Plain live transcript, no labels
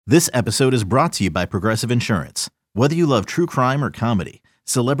This episode is brought to you by Progressive Insurance. Whether you love true crime or comedy,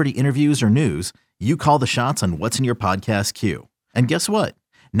 celebrity interviews or news, you call the shots on what's in your podcast queue. And guess what?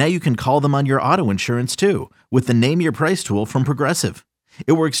 Now you can call them on your auto insurance too with the Name Your Price tool from Progressive.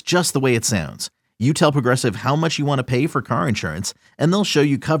 It works just the way it sounds. You tell Progressive how much you want to pay for car insurance, and they'll show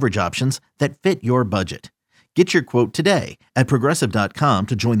you coverage options that fit your budget. Get your quote today at Progressive.com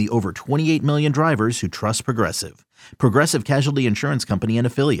to join the over 28 million drivers who trust Progressive. Progressive Casualty Insurance Company and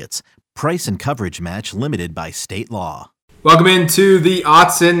Affiliates. Price and coverage match limited by state law. Welcome into the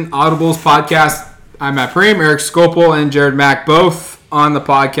Autzen Audibles podcast. I'm Matt Prehm, Eric Skopel, and Jared Mack, both on the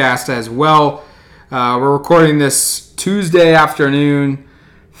podcast as well. We're recording this Tuesday afternoon,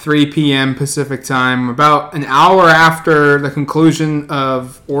 3 p.m. Pacific time, about an hour after the conclusion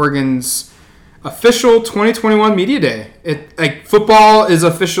of Oregon's official 2021 Media Day. Football is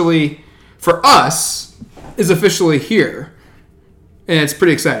officially, for us, is officially here. And it's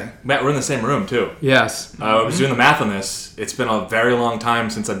pretty exciting. Matt, we're in the same room, too. Yes. I was doing the math on this. It's been a very long time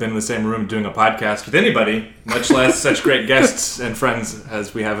since I've been in the same room doing a podcast with anybody, much less such great guests and friends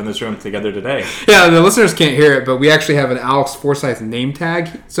as we have in this room together today. Yeah, the listeners can't hear it, but we actually have an Alex Forsyth name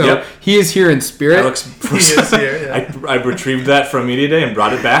tag. So Yep. He is here in spirit. Alex Forsyth. He is here, yeah. I retrieved that from Media Day and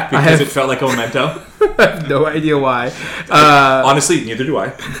brought it back because it felt like a memento. I have no idea why. Honestly, neither do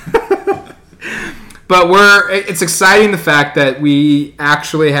I. But it's exciting the fact that we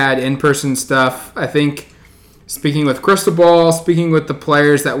actually had in-person stuff. I think speaking with Cristobal, speaking with the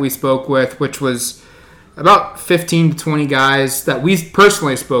players that we spoke with, which was about 15 to 20 guys that we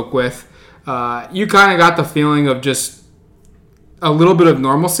personally spoke with, you kind of got the feeling of just a little bit of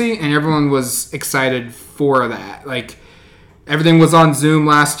normalcy, and everyone was excited for that. Like, everything was on Zoom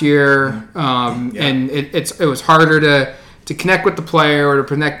last year, and it was harder to connect with the player or to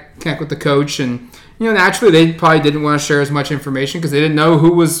connect with the coach, and naturally, they probably didn't want to share as much information because they didn't know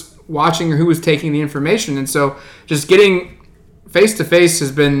who was watching or who was taking the information. And so just getting face-to-face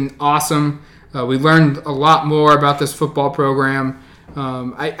has been awesome. We learned a lot more about this football program.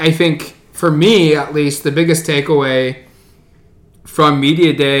 I think, for me at least, the biggest takeaway from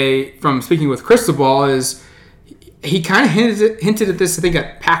Media Day, from speaking with Cristobal, is he kind of hinted at this, I think,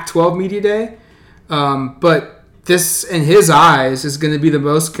 at Pac-12 Media Day. But this, in his eyes, is going to be the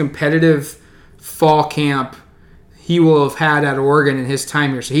most competitive fall camp he will have had at Oregon in his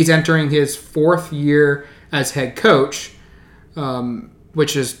time here. So he's entering his 4th year as head coach,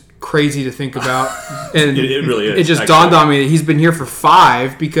 which is crazy to think about. And it really is. It just dawned on me that he's been here for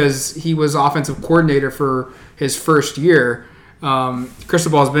 5 because he was offensive coordinator for his first year.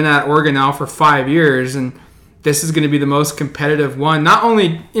 Cristobal has been at Oregon now for 5 years, and this is going to be the most competitive one. Not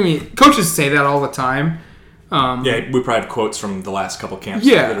only, coaches say that all the time. We probably have quotes from the last couple camps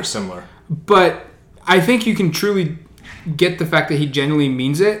that are similar. But I think you can truly get the fact that he genuinely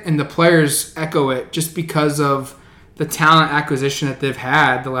means it, and the players echo it just because of the talent acquisition that they've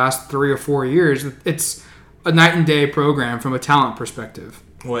had the last 3 or 4 years. It's a night and day program from a talent perspective.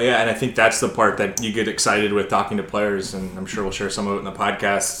 Well, yeah, and I think that's the part that you get excited with talking to players, and I'm sure we'll share some of it in the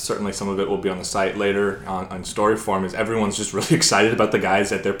podcast. Certainly some of it will be on the site later on story form, is everyone's just really excited about the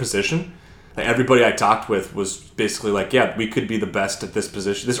guys at their position. Like, everybody I talked with was basically like, yeah, we could be the best at this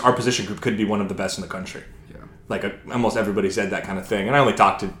position. Our position group could be one of the best in the country. Yeah. Like, almost everybody said that kind of thing. And I only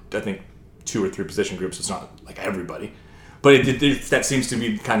talked to, I think, 2 or 3 position groups. It's not like everybody. But that seems to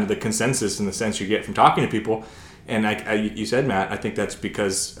be kind of the consensus in the sense you get from talking to people. And you said, Matt, I think that's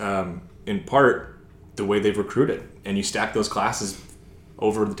because, in part, the way they've recruited. And you stack those classes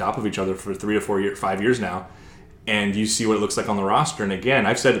over the top of each other for 3 to 5 years now. And you see what it looks like on the roster. And again,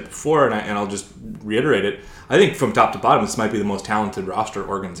 I've said it before, and I'll just reiterate it. I think from top to bottom, this might be the most talented roster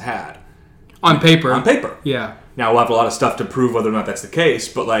Oregon's had. On paper. On paper. Yeah. Now, we'll have a lot of stuff to prove whether or not that's the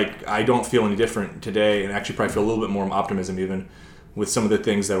case, but I don't feel any different today, and actually probably feel a little bit more optimism even with some of the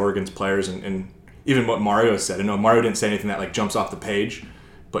things that Oregon's players and even what Mario said. I know Mario didn't say anything that jumps off the page,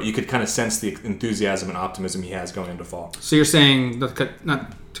 but you could kind of sense the enthusiasm and optimism he has going into fall. So you're saying, not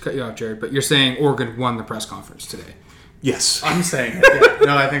to cut you off, Jared, but you're saying Oregon won the press conference today. Yes. I'm saying it, yeah.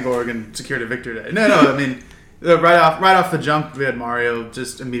 No, I think Oregon secured a victory today. No, right off the jump, we had Mario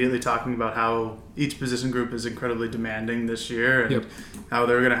just immediately talking about how each position group is incredibly demanding this year and how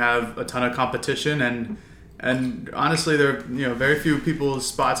they're going to have a ton of competition. And honestly, there are very few people's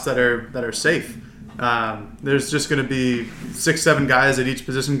spots that are safe. There's just going to be 6-7 guys at each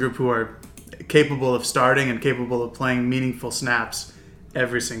position group who are capable of starting and capable of playing meaningful snaps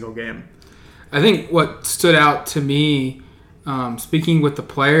every single game. I think what stood out to me, speaking with the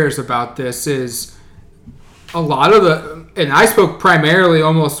players about this, is a lot of and I spoke primarily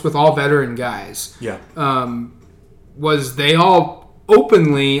almost with all veteran guys. Yeah. Was they all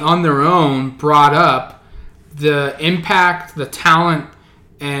openly on their own brought up the impact, the talent,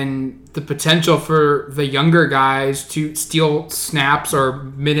 and the potential for the younger guys to steal snaps or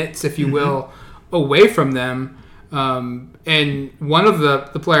minutes, if you will, away from them. And one of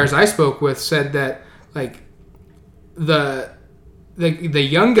the players I spoke with said that like the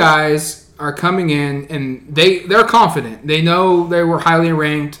young guys are coming in and they're confident. They know they were highly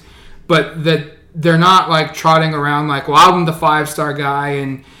ranked, but that they're not like trotting around like, well, I'm the 5-star guy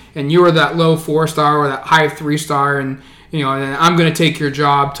and you were that low 4-star or that high 3-star and and I'm going to take your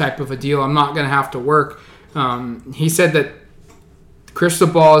job type of a deal. I'm not going to have to work. He said that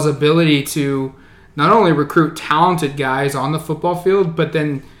Cristobal's ability to not only recruit talented guys on the football field, but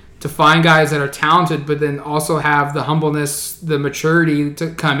then to find guys that are talented, but then also have the humbleness, the maturity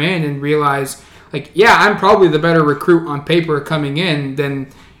to come in and realize, like, yeah, I'm probably the better recruit on paper coming in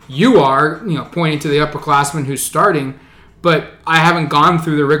than you are, pointing to the upperclassman who's starting, but I haven't gone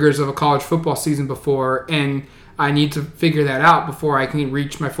through the rigors of a college football season before, and I need to figure that out before I can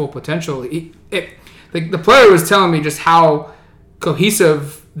reach my full potential. The player was telling me just how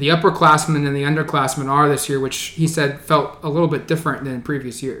cohesive the upperclassmen and the underclassmen are this year, which he said felt a little bit different than in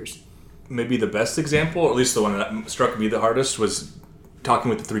previous years. Maybe the best example, or at least the one that struck me the hardest, was talking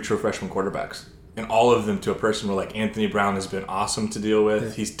with the 3 true freshman quarterbacks. And all of them to a person were like, Anthony Brown has been awesome to deal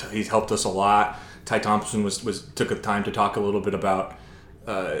with. Yeah. He's helped us a lot. Ty Thompson took the time to talk a little bit about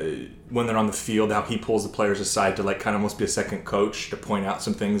when they're on the field, how he pulls the players aside to like kind of almost be a second coach to point out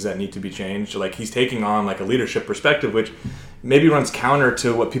some things that need to be changed. Like he's taking on like a leadership perspective, which maybe runs counter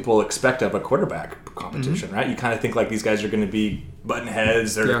to what people expect of a quarterback competition, right? You kind of think like these guys are going to be button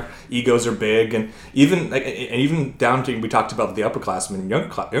heads, their egos are big, and even down to, we talked about the upperclassmen,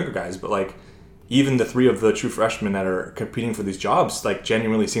 younger guys, but like even the 3 of the true freshmen that are competing for these jobs, like,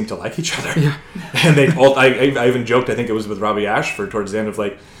 genuinely seem to like each other. Yeah. And they all, I even joked, I think it was with Robbie Ashford towards the end of,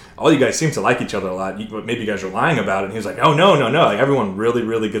 like, all you guys seem to like each other a lot. Maybe you guys are lying about it. And he was like, oh, no. Like, everyone really,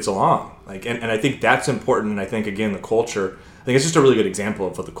 really gets along. Like, and I think that's important. And I think, again, the culture, I think it's just a really good example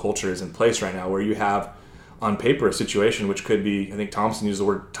of what the culture is in place right now, where you have, on paper, a situation which could be, I think Thompson used the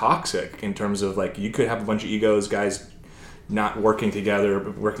word toxic, in terms of, like, you could have a bunch of egos, guys not working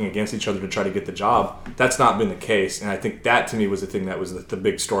together, working against each other to try to get the job. That's not been the case. And I think that, to me, was the thing that was the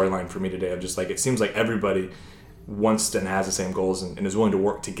big storyline for me today, of just, like, it seems like everybody wants and has the same goals and is willing to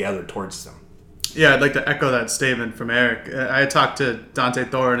work together towards them. Yeah, I'd like to echo that statement from Eric. I had talked to Dante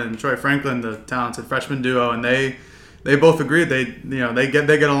Thorne and Troy Franklin, the talented freshman duo, and they both agreed they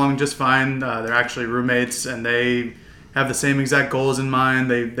get along just fine. They're actually roommates, and they have the same exact goals in mind.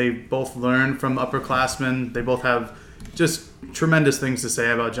 They both learn from upperclassmen. They both have just tremendous things to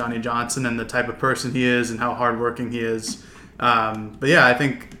say about Johnny Johnson and the type of person he is and how hardworking he is. But yeah, I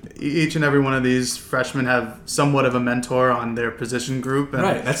think each and every one of these freshmen have somewhat of a mentor on their position group. And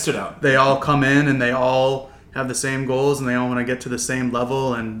right, that stood out. They all come in and they all have the same goals and they all want to get to the same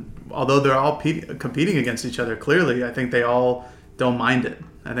level. And although they're all competing against each other, clearly, I think they all don't mind it.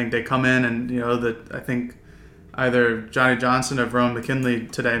 I think they come in and, I think either Johnny Johnson or Verone McKinley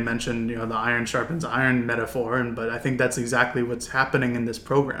today mentioned, the iron sharpens iron metaphor. But I think that's exactly what's happening in this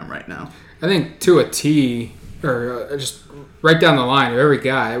program right now. I think to a T, or just right down the line of every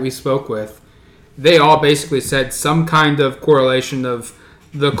guy we spoke with, they all basically said some kind of correlation of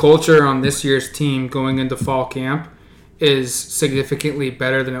the culture on this year's team going into fall camp is significantly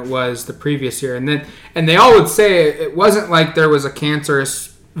better than it was the previous year. And they all would say it wasn't like there was a cancerous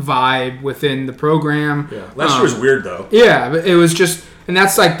vibe within the program. Yeah. Last year was weird, though. Yeah, but it was just, and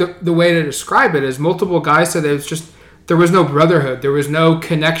that's like the way to describe it is multiple guys said it was just, there was no brotherhood, there was no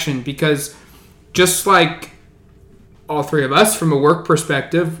connection, because just like all three of us, from a work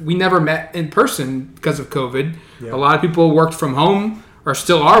perspective, we never met in person because of COVID. Yeah. A lot of people worked from home or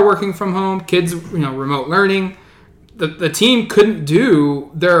still are working from home. Kids, remote learning. The team couldn't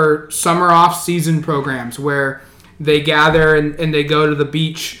do their summer off-season programs where they gather and they go to the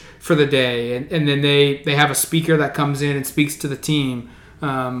beach for the day, and then they have a speaker that comes in and speaks to the team,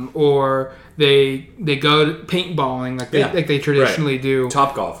 or they go to paintballing like they traditionally do.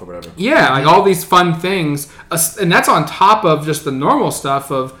 Top golf or whatever. Yeah, like all these fun things. And that's on top of just the normal stuff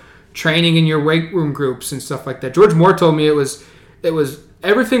of training in your weight room groups and stuff like that. George Moore told me it was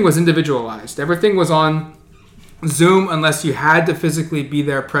everything was individualized. Everything was on Zoom unless you had to physically be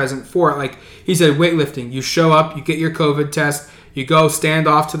there present for it. Like he said, weightlifting, you show up, you get your COVID test, you go stand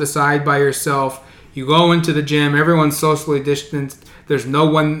off to the side by yourself, you go into the gym, everyone's socially distanced, there's no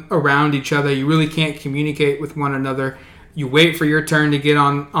one around each other, you really can't communicate with one another. You wait for your turn to get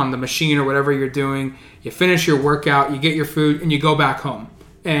on the machine or whatever you're doing, you finish your workout, you get your food, and you go back home.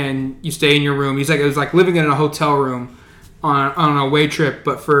 And you stay in your room. He's like, it was like living in a hotel room on an away trip,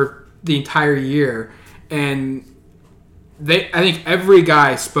 but for the entire year. And I think every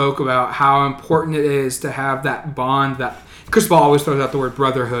guy spoke about how important it is to have that bond. That Cristobal always throws out the word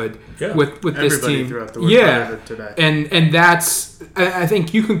brotherhood with this team. Threw out the word brotherhood today. And that's, I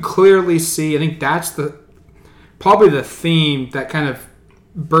think you can clearly see. I think that's probably the theme that kind of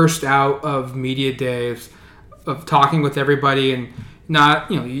burst out of media days of talking with everybody, and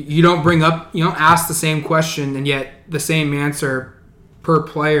not, you don't ask the same question, and yet the same answer per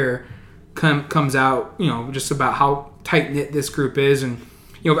player comes out, just about how tight knit this group is. And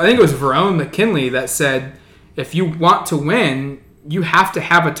I think it was Verone McKinley that said, if you want to win, you have to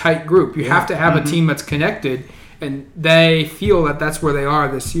have a tight group. You have to have a team that's connected, and they feel that that's where they are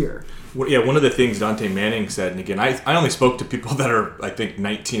this year. Well, yeah, one of the things Dante Manning said, and again, I only spoke to people that are, I think,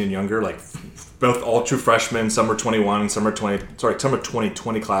 19 and younger, like both all true freshmen. Some are 21, some are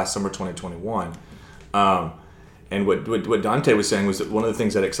 2020 class, some are 2021. And what Dante was saying was that one of the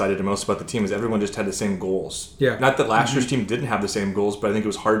things that excited him most about the team is everyone just had the same goals. Yeah. Not that last year's team didn't have the same goals, but I think it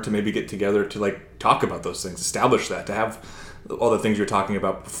was hard to maybe get together to talk about those things, establish that, to have all the things you were talking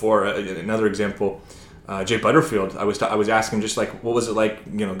about before. Another example. Jay Butterfield, I was asking just what was it like,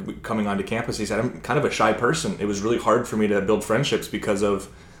 coming onto campus? He said, I'm kind of a shy person. It was really hard for me to build friendships because of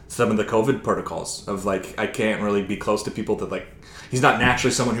some of the COVID protocols of I can't really be close to people that he's not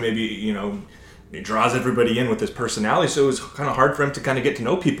naturally someone who maybe, he draws everybody in with his personality. So it was kind of hard for him to kind of get to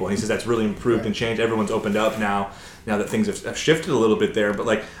know people. And he says that's really improved and changed. Everyone's opened up now that things have shifted a little bit there.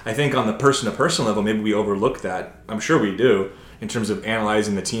 But I think on the person-to-person level, maybe we overlook that. I'm sure we do. In terms of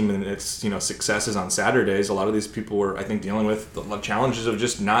analyzing the team and its successes on Saturdays, a lot of these people were, I think, dealing with the challenges of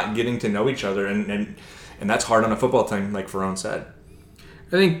just not getting to know each other, and that's hard on a football team, like Verone said. I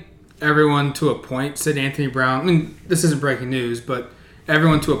think everyone to a point said Anthony Brown. I mean, this isn't breaking news, but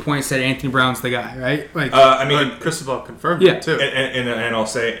everyone to a point said Anthony Brown's the guy, right? Cristobal confirmed it too. And I'll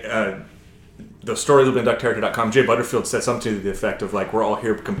say, the stories have been duckterritor.com. Jay Butterfield said something to the effect of we're all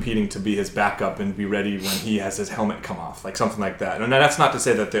here competing to be his backup and be ready when he has his helmet come off, something like that. And that's not to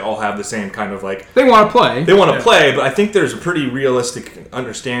say that they all have the same kind of they want to play. They want to play, but I think there's a pretty realistic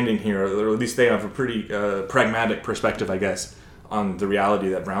understanding here, or at least they have a pretty pragmatic perspective, I guess, on the reality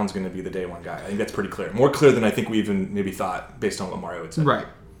that Brown's going to be the day one guy. I think that's pretty clear. More clear than I think we even maybe thought based on what Mario had said. Right.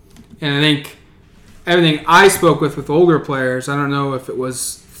 And I think everything I spoke with older players, I don't know if it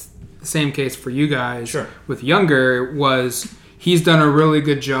was the same case for you guys. Sure. With younger, was he's done a really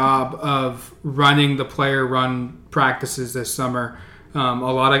good job of running the player run practices this summer. A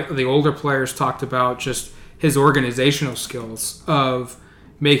lot of the older players talked about just his organizational skills of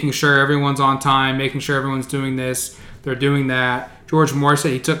making sure everyone's on time, making sure everyone's doing this, they're doing that. George Moore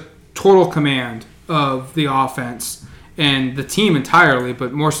said he took total command of the offense and the team entirely,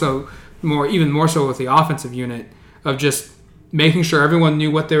 but even more so with the offensive unit, of just making sure everyone knew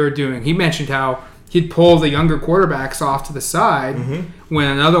what they were doing. He mentioned how he'd pull the younger quarterbacks off to the side when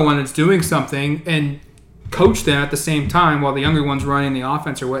another one is doing something and coach them at the same time while the younger one's running the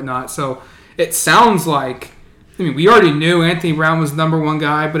offense or whatnot. So it sounds like, we already knew Anthony Brown was the number one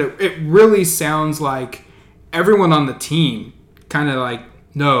guy, but it really sounds like everyone on the team kind of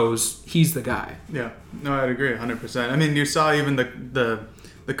knows he's the guy. Yeah, no, I'd agree 100%. You saw even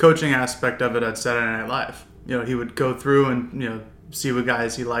the coaching aspect of it at Saturday Night Live. He would go through and see what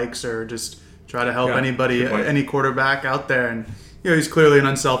guys he likes, or just try to help anybody, any quarterback out there. And he's clearly an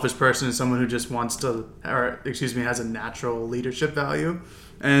unselfish person, someone who just wants to, has a natural leadership value,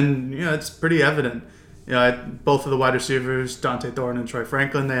 and it's pretty evident. Both of the wide receivers, Dante Thorne and Troy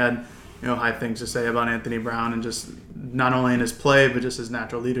Franklin, they had high things to say about Anthony Brown, and just not only in his play but just his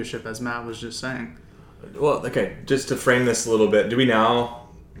natural leadership, as Matt was just saying. Well, okay, just to frame this a little bit, do we now?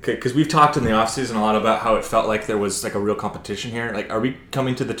 Okay, because we've talked in the offseason a lot about how it felt like there was a real competition here. Are we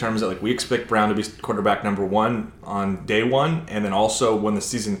coming to the terms that we expect Brown to be quarterback number one on day one, and then also when the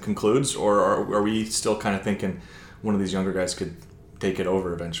season concludes, or are we still kind of thinking one of these younger guys could take it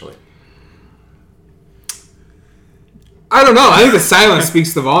over eventually? I don't know. I think the silence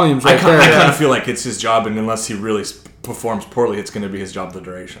speaks the volumes right there. I kind of feel like it's his job, and unless he really performs poorly, it's going to be his job the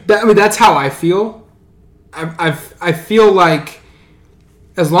duration. That's how I feel. I feel like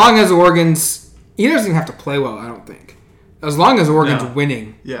as long as Oregon's... He doesn't even have to play well, I don't think. As long as Oregon's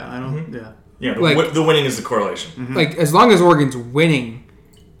winning. Yeah, I don't... Yeah. Yeah, the winning is the correlation. As long as Oregon's winning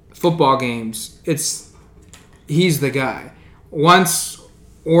football games, he's the guy. Once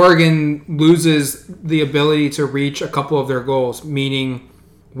Oregon loses the ability to reach a couple of their goals, meaning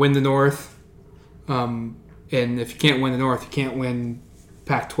win the North, and if you can't win the North, you can't win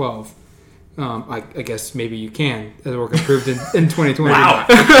Pac-12. I guess maybe you can, as Oregon proved in 2020. Wow.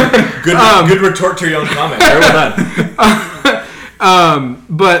 Good retort to your own comment. Very well done.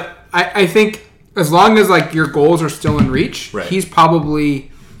 But I think as long as like your goals are still in reach, right. He's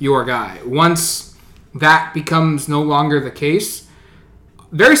probably your guy. Once that becomes no longer the case,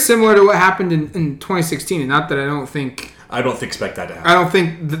 very similar to what happened in 2016. And not that I don't expect that to happen. I don't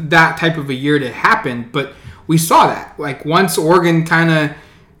think that type of a year to happen, but we saw that. Like once Oregon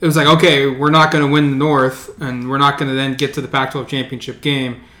it was like, okay, we're not going to win the North, and we're not going to then get to the Pac-12 championship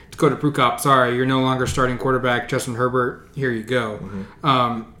game. To go to Prukop, sorry, you're no longer starting quarterback. Justin Herbert, here you go.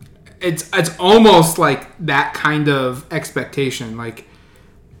 Mm-hmm. It's almost like that kind of expectation, like,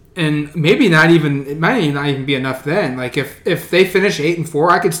 and maybe it might not even be enough then. Like if they finish 8-4,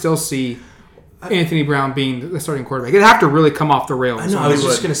 I could still see Anthony Brown being the starting quarterback. It'd have to really come off the rails. I know. I was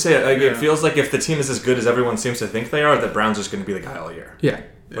just going to say, it feels like if the team is as good as everyone seems to think they are, that Brown's just going to be the guy all year. Yeah.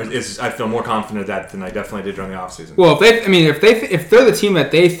 I feel more confident of that than I definitely did during the offseason. Well, if they're the team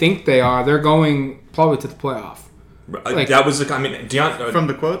that they think they are, they're going probably to the playoff. Like, that was from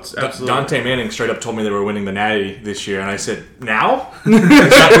the quotes, absolutely. Dante Manning straight up told me they were winning the Natty this year, and I said, "Now? We're going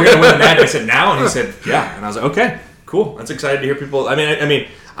to win the Natty." I said, "Now?" And he said, "Yeah." And I was like, "Okay, cool. That's excited to hear people." I mean,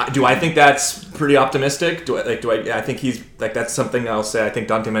 do I think that's pretty optimistic? I think he's like that's something I'll say. I think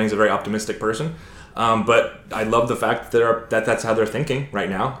Dante Manning's a very optimistic person. But I love the fact that that's how they're thinking right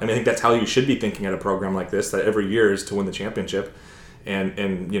now. I think that's how you should be thinking at a program like this. That every year is to win the championship, and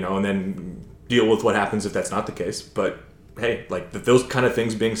then deal with what happens if that's not the case. But hey, like those kind of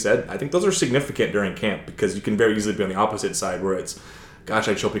things being said, I think those are significant during camp because you can very easily be on the opposite side where it's, gosh,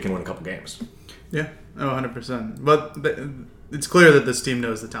 I hope we can win a couple games. Yeah, 100%. But it's clear that this team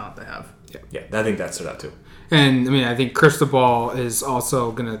knows the talent they have. Yeah, I think that stood out too. And I think Cristobal is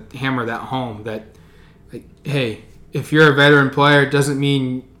also going to hammer that home that, like, hey, if you're a veteran player, it doesn't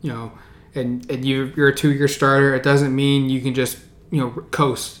mean, and you're a 2-year starter, it doesn't mean you can just,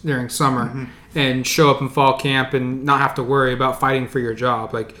 coast during summer and show up in fall camp and not have to worry about fighting for your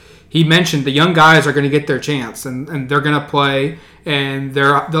job. Like he mentioned, the young guys are going to get their chance and they're going to play and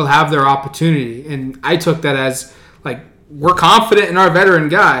they'll have their opportunity. And I took that as, like, we're confident in our veteran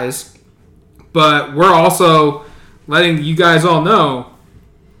guys, but we're also letting you guys all know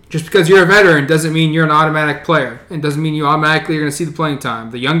just because you're a veteran doesn't mean you're an automatic player. It doesn't mean you automatically are going to see the playing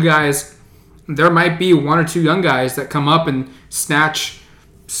time. The young guys, there might be 1 or 2 young guys that come up and snatch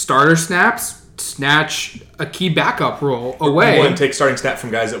starter snaps, snatch a key backup role away. And take starting snap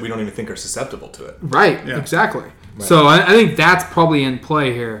from guys that we don't even think are susceptible to it. Right, yeah. Exactly. Right. So I think that's probably in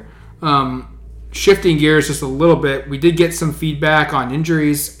play here. Shifting gears just a little bit, we did get some feedback on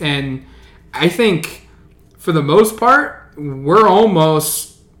injuries, and I think for the most part, we're almost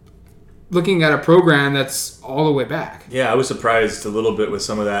looking at a program that's all the way back. Yeah, I was surprised a little bit with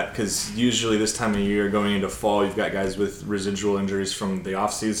some of that because usually this time of year going into fall, you've got guys with residual injuries from the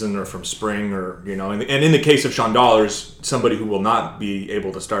offseason or from spring or, and in the case of Sean Dollars, somebody who will not be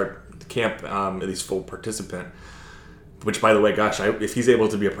able to start the camp, at least full participant, which, by the way, gosh, if he's able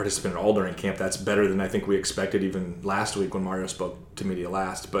to be a participant at all during camp, that's better than I think we expected even last week when Mario spoke to media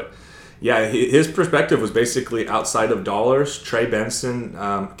last. But yeah, his perspective was basically outside of Dollars, Trey Benson,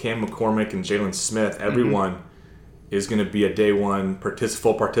 Cam McCormick, and Jalen Smith. Everyone is going to be a day one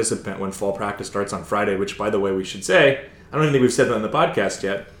full participant when fall practice starts on Friday, which, by the way, we should say, I don't even think we've said that on the podcast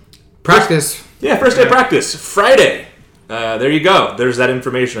yet. Practice. First day practice, Friday. There you go. There's that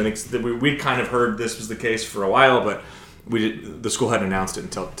information. I think we kind of heard this was the case for a while, but the school hadn't announced it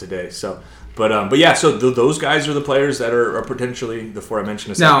until today. So, but yeah, so those guys are the players that are potentially the 4 I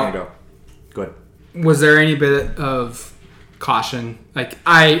mentioned a second ago. Go ahead. Was there any bit of caution? Like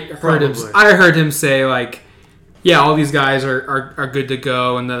I heard him say, like, yeah, all these guys are good to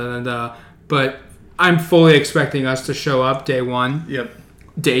go and but I'm fully expecting us to show up day 1,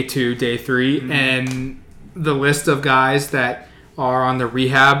 day 2, day 3, and the list of guys that are on the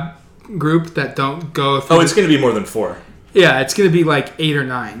rehab group that don't go through. It's going to be more than 4. Yeah, it's going to be like 8 or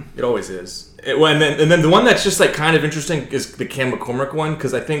 9. It always is. And then the one that's just like kind of interesting is the Cam McCormick one,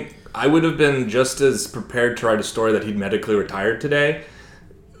 because I think I would have been just as prepared to write a story that he'd medically retired today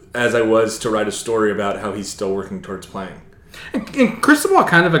as I was to write a story about how he's still working towards playing. And Cristobal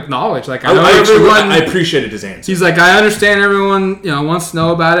kind of acknowledged, like, I appreciated his answer. He's like, I understand everyone, wants to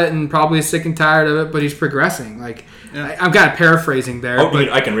know about it and probably is sick and tired of it, but he's progressing. Like, I'm kind of paraphrasing there.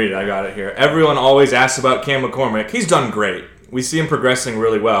 I can read it. I got it here. Everyone always asks about Cam McCormick. He's done great. We see him progressing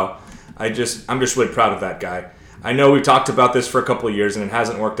really well. I'm just really proud of that guy. I know we've talked about this for a couple of years and it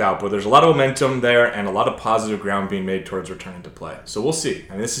hasn't worked out, but there's a lot of momentum there and a lot of positive ground being made towards returning to play. So we'll see.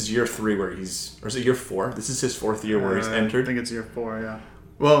 I mean, this is year 3 or is it year 4? This is his 4th year where he's entered. I think it's year 4, yeah.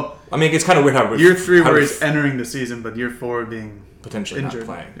 Well, I mean, it's kind of weird how year 3 where he's entering the season, but year 4 being potentially injured.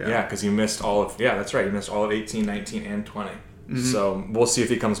 Not playing. Yeah, because you missed all of. Yeah, that's right. You missed all of 18, 19, and 20. So we'll see if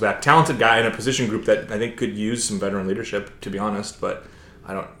he comes back. Talented guy in a position group that I think could use some veteran leadership, to be honest. But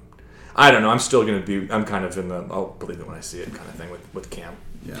I don't know. I'm still going to be. I'm kind of in the I'll believe it when I see it kind of thing with Cam.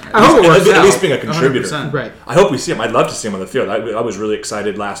 Yeah. I hope it works at out. least being a contributor. 100%. Right. I hope we see him. I'd love to see him on the field. I was really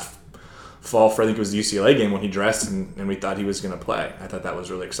excited last fall for I think it was the UCLA game when he dressed and we thought he was going to play. I thought that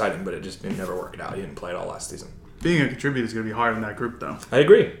was really exciting, but it never worked out. He didn't play at all last season. Being a contributor is going to be hard in that group, though. I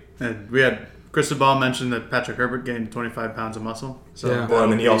agree. And we had Cristobal mentioned that Patrick Herbert gained 25 pounds of muscle. So Yeah. Well,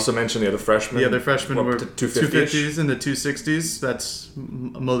 and then he also mentioned the other freshmen. The other freshmen were 250-ish. 250s and the 260s. That's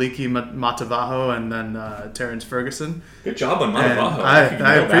Maliki Matavaho and then Terrence Ferguson. Good job on And Matavaho.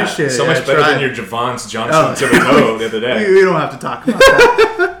 I appreciate it. So much I better tried. than your Javance Johnson Thibodeau the other day. We don't have to talk about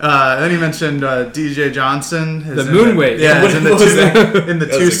that. Then he mentioned DJ Johnson. The moon weight. Yeah, What in the, was that? in the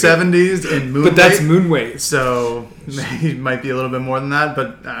That was a 270s in moon But that's weight. moon weight. So he might be a little bit more than that,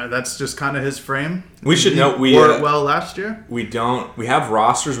 but that's just kind of his frame. We should He note we wore it well last year. we have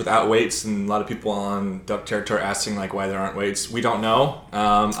rosters without weights, and a lot of people on Duck Territory asking like why there aren't weights. We don't know.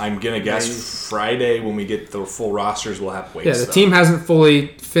 I'm gonna guess Friday when we get the full rosters, we'll have weights. Yeah, the though. team hasn't fully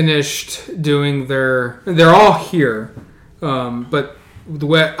finished doing their. They're all here, but the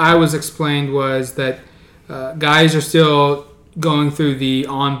way I was explained was that guys are still going through the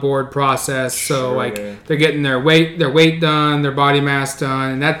onboard process. So Sure, like yeah. they're getting their weight done, their body mass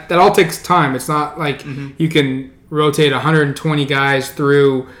done, and that all takes time. It's not like you can rotate 120 guys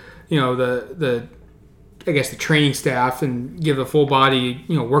through, the I guess the training staff and give the full body,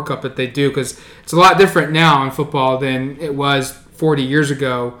 workup that they do, because it's a lot different now in football than it was 40 years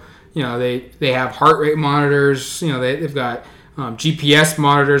ago. They have heart rate monitors. They've got GPS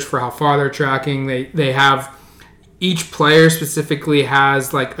monitors for how far they're tracking. They have each player specifically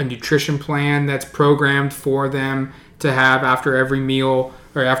has like a nutrition plan that's programmed for them to have after every meal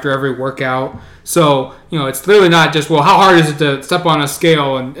or after every workout. So, it's literally not just, well, how hard is it to step on a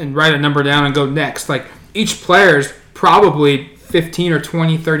scale and write a number down and go next? Like, each player's probably 15 or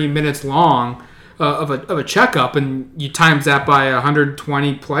 20, 30 minutes long of a checkup, and you times that by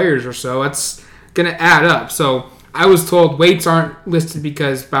 120 players or so, that's going to add up. So I was told weights aren't listed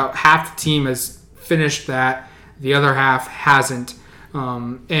because about half the team has finished that, the other half hasn't,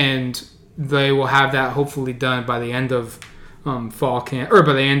 and they will have that hopefully done by the end of fall camp, or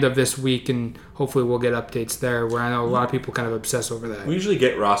by the end of this week, and hopefully we'll get updates there, where I know a lot of people kind of obsess over that. We usually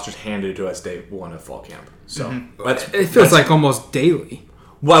get rosters handed to us day one of fall camp, so It feels like almost daily.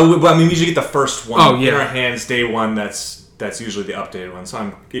 Well, we usually get the first one Oh, yeah. in our hands day one. That's usually the updated one. So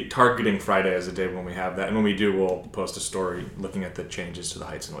I'm targeting Friday as a day when we have that, and when we do, we'll post a story looking at the changes to the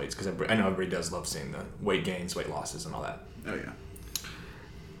heights and weights, because I know everybody does love seeing the weight gains, weight losses, and all that. Oh, yeah.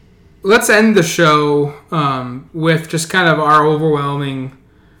 Let's end the show with just kind of our overwhelming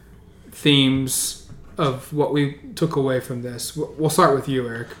themes of what we took away from this. We'll start with you,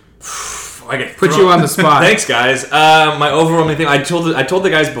 Eric. I get Put you on the spot. Thanks, guys. My overwhelming thing. I told the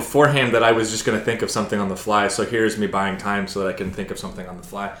guys beforehand that I was just going to think of something on the fly. So here's me buying time so that I can think of something on the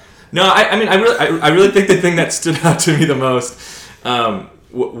fly. No, I really think the thing that stood out to me the most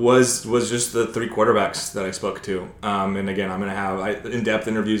was just the three quarterbacks that I spoke to. And again, I'm going to have in-depth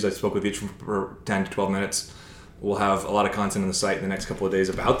interviews. I spoke with each for 10 to 12 minutes. We'll have a lot of content on the site in the next couple of days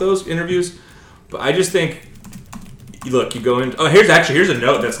about those interviews. But I just think, look, you go in. Oh, here's a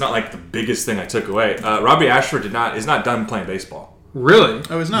note that's not like the biggest thing I took away. Robbie Ashford is not done playing baseball. Really?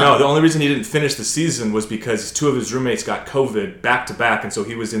 I was not. No, the only reason he didn't finish the season was because two of his roommates got COVID back to back, and so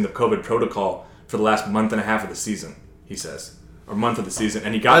he was in the COVID protocol for the last month and a half of the season. He says, or month of the season,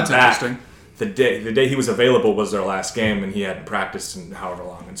 and he got That's back. interesting. The day he was available was their last game, and he hadn't practiced in however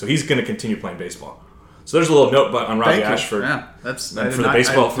long, and so he's going to continue playing baseball. So there's a little note on Robbie Thank you. Ashford. Yeah, that's And for the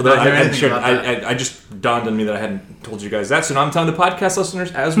baseball, I just dawned on me that I hadn't told you guys that, so now I'm telling the podcast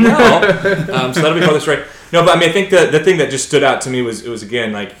listeners as well. So that'll be part of the story. No, but I think the thing that just stood out to me was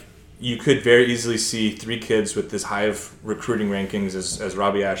again, like, you could very easily see three kids with this high of recruiting rankings as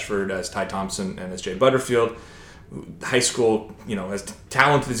Robbie Ashford, as Ty Thompson, and as Jay Butterfield. High school, as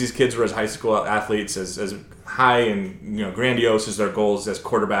talented as these kids were as high school athletes, as high and grandiose as their goals as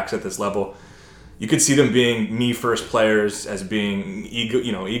quarterbacks at this level. You could see them being me-first players, as being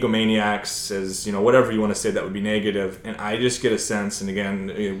egomaniacs, as whatever you want to say that would be negative. And I just get a sense, and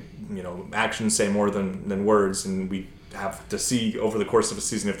again, actions say more than words, and we have to see over the course of a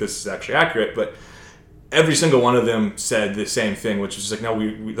season if this is actually accurate. But every single one of them said the same thing, which is like, no,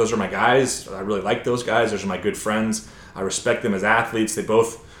 we those are my guys. I really like those guys. Those are my good friends. I respect them as athletes. They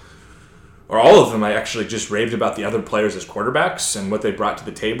both, or all of them, I actually just raved about the other players as quarterbacks and what they brought to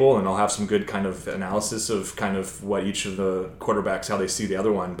the table, and I'll have some good kind of analysis of kind of what each of the quarterbacks, how they see the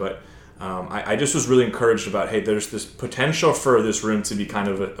other one. But I just was really encouraged about, hey, there's this potential for this room to be kind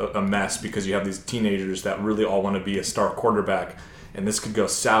of a mess because you have these teenagers that really all want to be a star quarterback, and this could go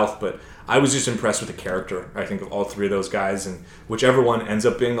south. But I was just impressed with the character, I think, of all three of those guys, and whichever one ends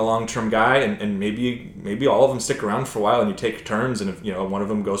up being the long-term guy, and maybe all of them stick around for a while and you take turns, and if one of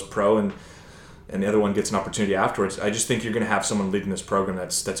them goes pro and the other one gets an opportunity afterwards, I just think you're going to have someone leading this program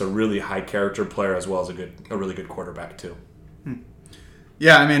that's a really high character player as well as a really good quarterback too.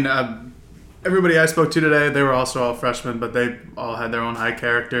 Yeah, I mean, everybody I spoke to today, they were also all freshmen, but they all had their own high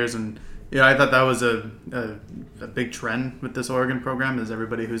characters, and I thought that was a big trend with this Oregon program, is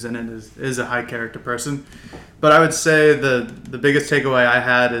everybody who's in it is a high character person. But I would say the biggest takeaway I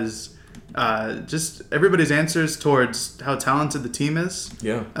had is just everybody's answers towards how talented the team is.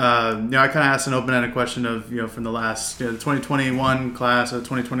 Yeah. I kind of asked an open-ended question of from the last the 2021 class or the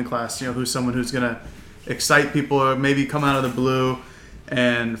 2020 class, who's someone who's going to excite people or maybe come out of the blue.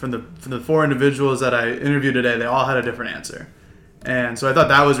 And from the four individuals that I interviewed today, they all had a different answer. And so I thought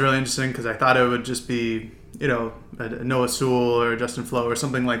that was really interesting because I thought it would just be, a Noah Sewell or Justin Flo or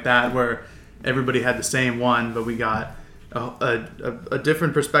something like that where everybody had the same one, but we got a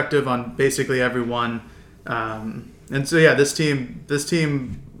different perspective on basically everyone. And so, yeah, this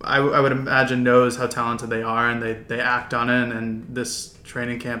team, I would imagine knows how talented they are, and they act on it. And this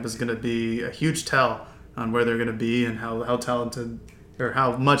training camp is going to be a huge tell on where they're going to be and how talented or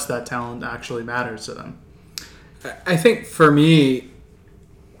how much that talent actually matters to them. I think for me,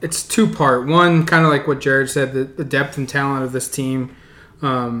 it's two-part. One, kind of like what Jared said, the depth and talent of this team,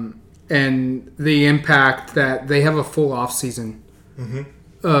 and the impact that they have a full off-season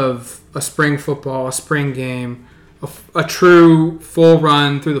of a spring football, a spring game, a true full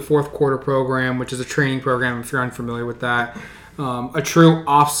run through the fourth quarter program, which is a training program if you're unfamiliar with that, a true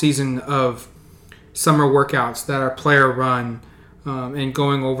off-season of summer workouts that are player run, and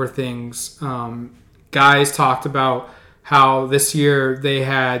going over things. Guys talked about how this year they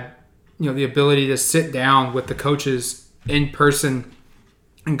had, the ability to sit down with the coaches in person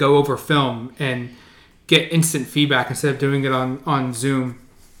and go over film and get instant feedback instead of doing it on Zoom.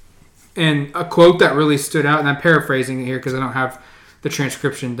 And a quote that really stood out, and I'm paraphrasing it here because I don't have the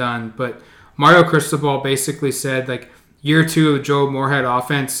transcription done, but Mario Cristobal basically said, year two of the Joe Moorhead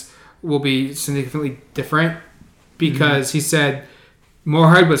offense will be significantly different because he said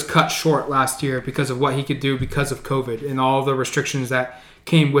Moorhead was cut short last year because of what he could do because of COVID and all the restrictions that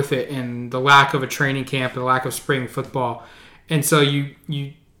came with it and the lack of a training camp and the lack of spring football. And so you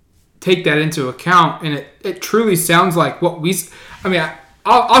take that into account, and it truly sounds like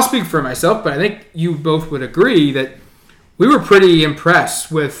I'll speak for myself, but I think you both would agree that we were pretty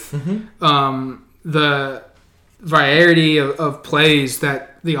impressed with the variety of plays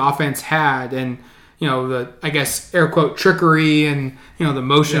that the offense had, and the, I guess, air quote, trickery and the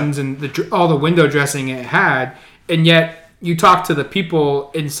motions and all the window dressing it had. And yet you talk to the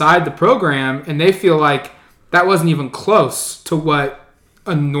people inside the program and they feel like that wasn't even close to what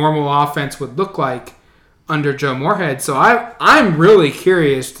a normal offense would look like under Joe Moorhead. So I'm really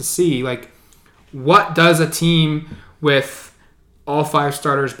curious to see, what does a team with all five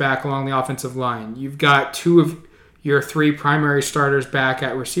starters back along the offensive line? You've got two of your three primary starters back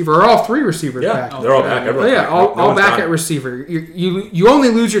at receiver, or all three receivers back. They're all back. Everyone's back. All back at receiver. You only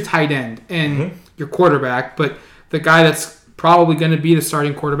lose your tight end and your quarterback, but the guy that's probably going to be the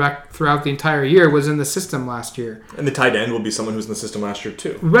starting quarterback throughout the entire year was in the system last year. And the tight end will be someone who's in the system last year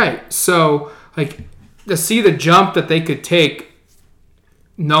too. Right. So, to see the jump that they could take,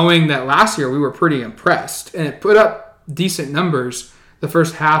 knowing that last year we were pretty impressed, and it put up decent numbers the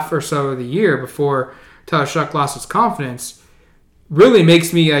first half or so of the year before Tyler Shuck lost his confidence, really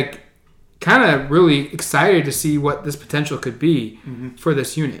makes me kind of really excited to see what this potential could be for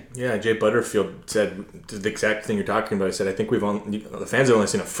this unit. Yeah, Jay Butterfield said the exact thing you're talking about. He said, I think the fans have only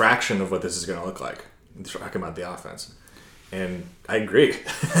seen a fraction of what this is going to look like. He's talking about the offense. And I agree.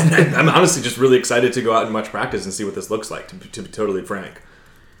 I'm honestly just really excited to go out and watch practice and see what this looks like, to be totally frank.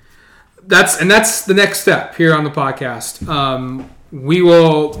 That's the next step here on the podcast. We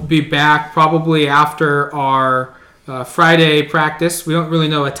will be back probably after our Friday practice. We don't really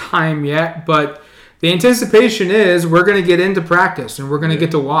know a time yet, but the anticipation is we're going to get into practice and we're going to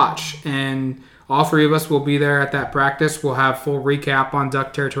get to watch. And all three of us will be there at that practice. We'll have full recap on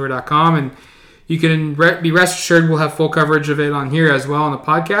duckterritory.com, and you can be rest assured we'll have full coverage of it on here as well on the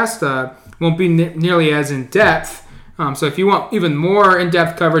podcast. Won't be nearly as in-depth. So if you want even more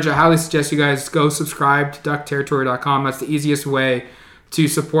in-depth coverage, I highly suggest you guys go subscribe to duckterritory.com. That's the easiest way to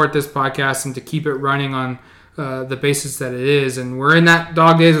support this podcast and to keep it running on the basis that it is. And we're in that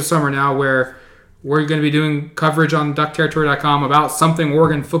dog days of summer now where we're going to be doing coverage on duckterritory.com about something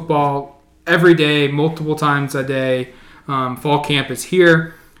Oregon football every day, multiple times a day. Fall camp is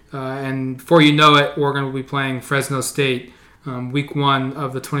here. And before you know it, Oregon will be playing Fresno State week 1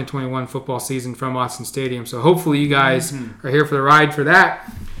 of the 2021 football season from Autzen Stadium. So hopefully you guys are here for the ride for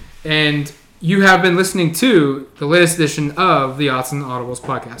that. And you have been listening to the latest edition of the Autzen Audibles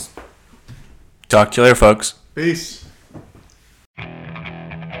podcast. Talk to you later, folks. Peace.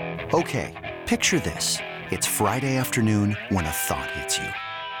 Okay, picture this. It's Friday afternoon when a thought hits you.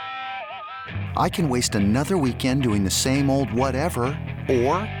 I can waste another weekend doing the same old whatever,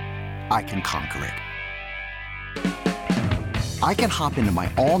 or I can conquer it. I can hop into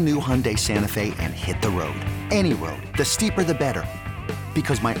my all-new Hyundai Santa Fe and hit the road. Any road. The steeper, the better.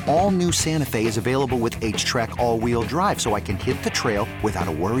 Because my all-new Santa Fe is available with H-Track all-wheel drive, so I can hit the trail without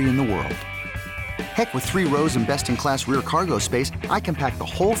a worry in the world. Heck, with 3 rows and best-in-class rear cargo space, I can pack the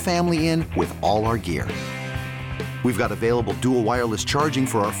whole family in with all our gear. We've got available dual wireless charging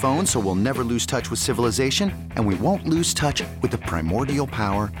for our phones, so we'll never lose touch with civilization, and we won't lose touch with the primordial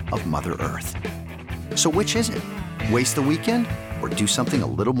power of Mother Earth. So which is it? Waste the weekend or do something a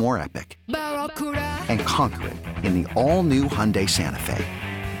little more epic? And conquer it in the all-new Hyundai Santa Fe.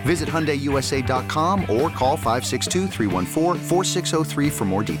 Visit HyundaiUSA.com or call 562-314-4603 for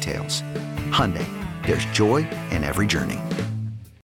more details. Hyundai, there's joy in every journey.